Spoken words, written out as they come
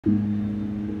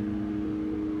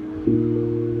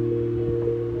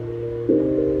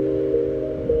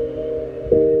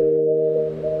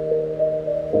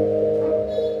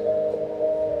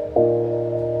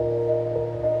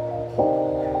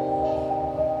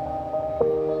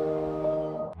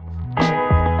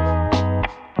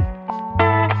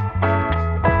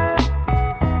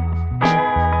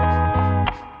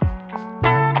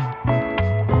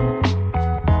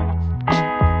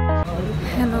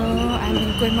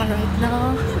Kohima right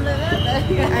now.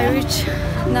 I reach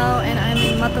now and I'm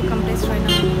in Mato complex right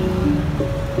now.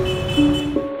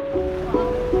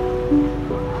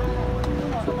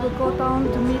 We'll go down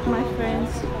to meet my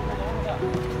friends.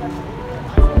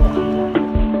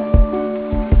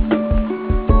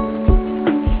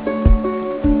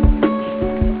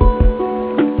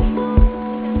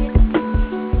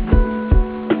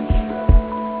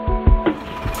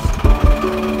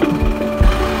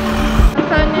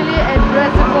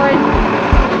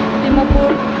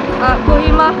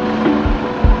 Kohima.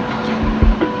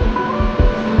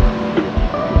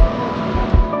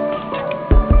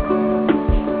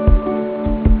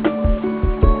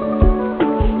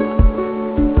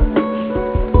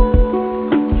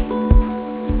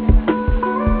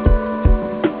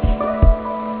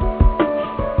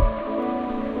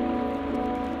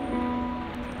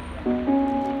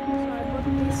 So I bought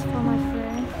this for my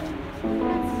friend.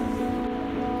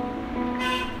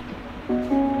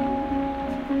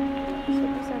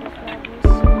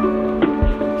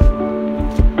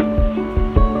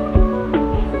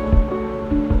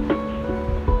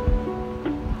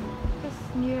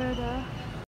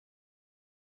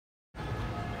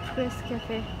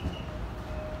 Cafe.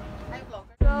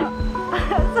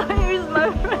 So here's my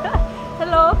friend.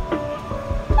 Hello.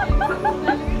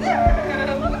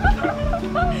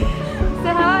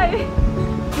 Say hi.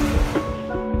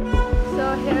 So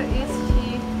here is she.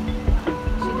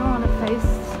 She don't want to face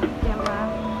camera.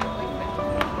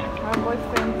 Her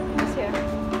boyfriend is here.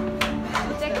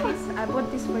 Take this. I bought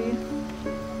this for you.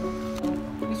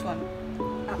 Which one?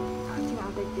 I think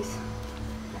I'll take this.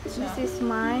 This is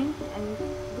mine and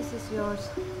this is yours.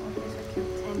 Oh, these are cute.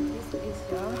 And this is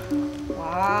yours.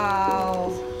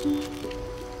 Wow.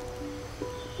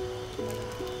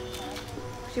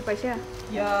 She buy share?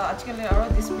 Yeah, actually, all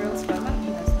these pearls are not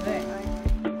in us today.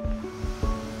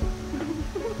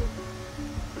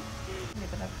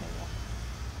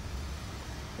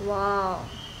 Wow.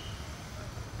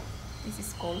 This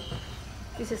is gold.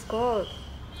 This is gold.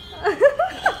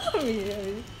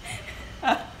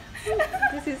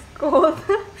 This is gold.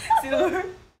 Silver.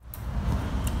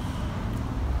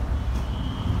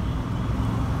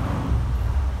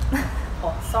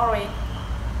 Oh, sorry.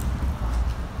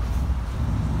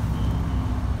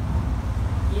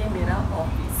 Yeah, mirror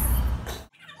office.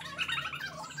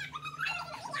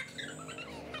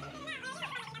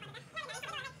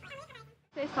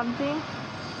 Say something.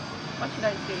 What should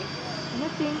I say?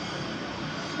 Nothing.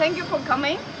 Thank you for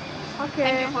coming. Okay.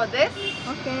 Thank you for this.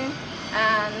 Okay.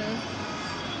 And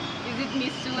visit me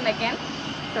soon again.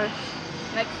 Sure.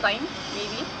 Next time,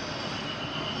 maybe.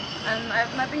 And I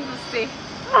have nothing to say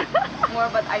more,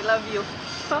 but I love you.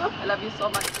 I love you so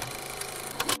much.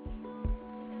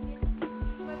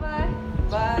 Bye bye.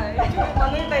 Bye.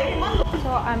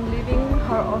 So I'm leaving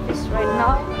her office right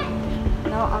now.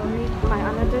 Now I'll meet my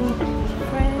another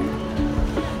friend.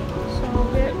 So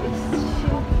where is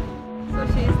she? So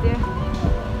she is there.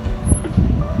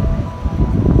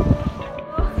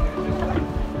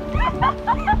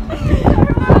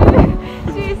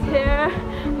 She is here,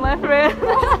 my friend.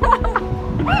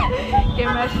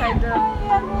 Camera shy girl.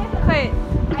 Hey,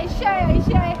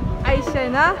 Aisha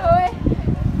na?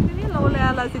 Hindi lo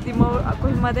ala si Timo ako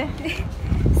himade.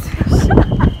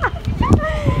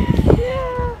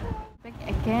 Back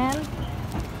again.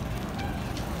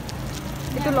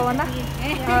 Itu lawan na.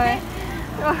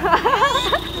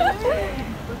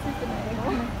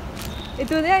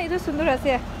 Itu dia, itu sundur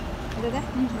sih ya. Itu deh.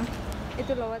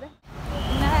 Itu lawan deh.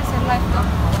 Nah, saya live kok.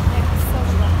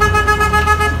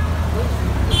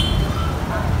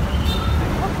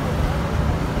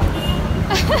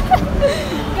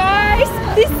 Guys,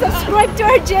 please subscribe to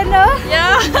our channel.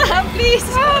 Yeah, please.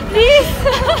 Please.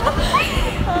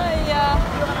 Yeah.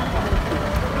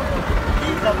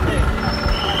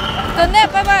 Donde,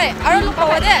 bye bye. Aru lupa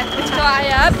wade. So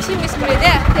ayah, bisi miss kue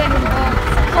deh.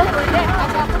 Kau boleh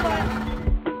apa-apa.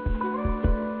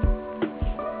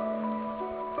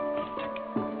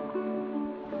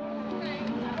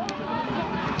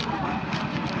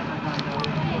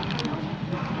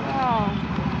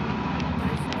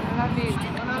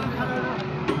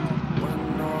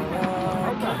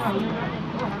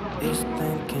 Is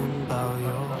thinking about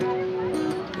you,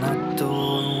 not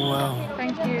doing what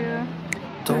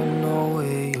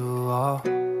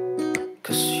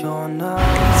you're not.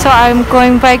 So I'm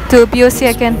going back to POC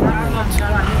again.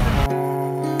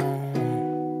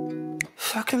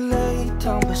 If I can lay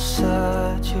down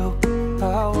beside you,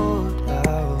 I would.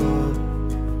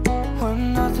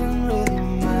 When nothing really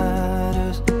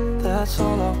matters, that's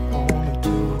all I wanna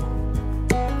do.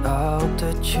 I hope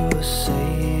that you are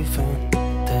safe and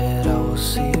that I will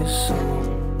see you soon.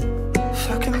 If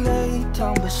I can lay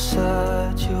down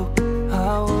beside you,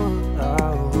 I would.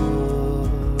 I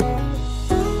would.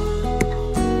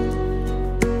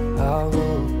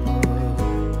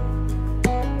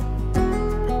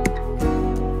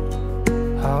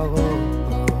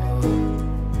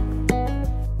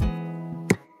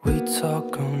 We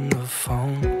talk on the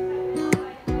phone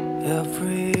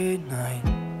every night.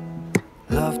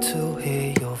 Love to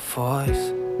hear your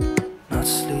voice. Not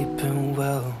sleeping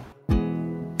well.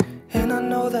 And I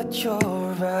know that you're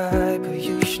right, but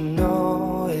you should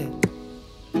know it.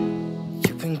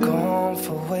 You've been gone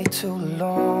for way too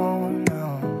long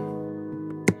now.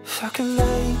 If I can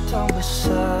lay down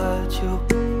beside you,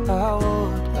 I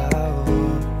would.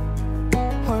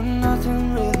 When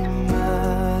nothing really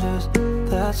matters,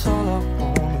 that's all I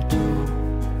wanna do.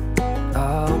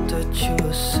 I hope that you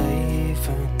are safe.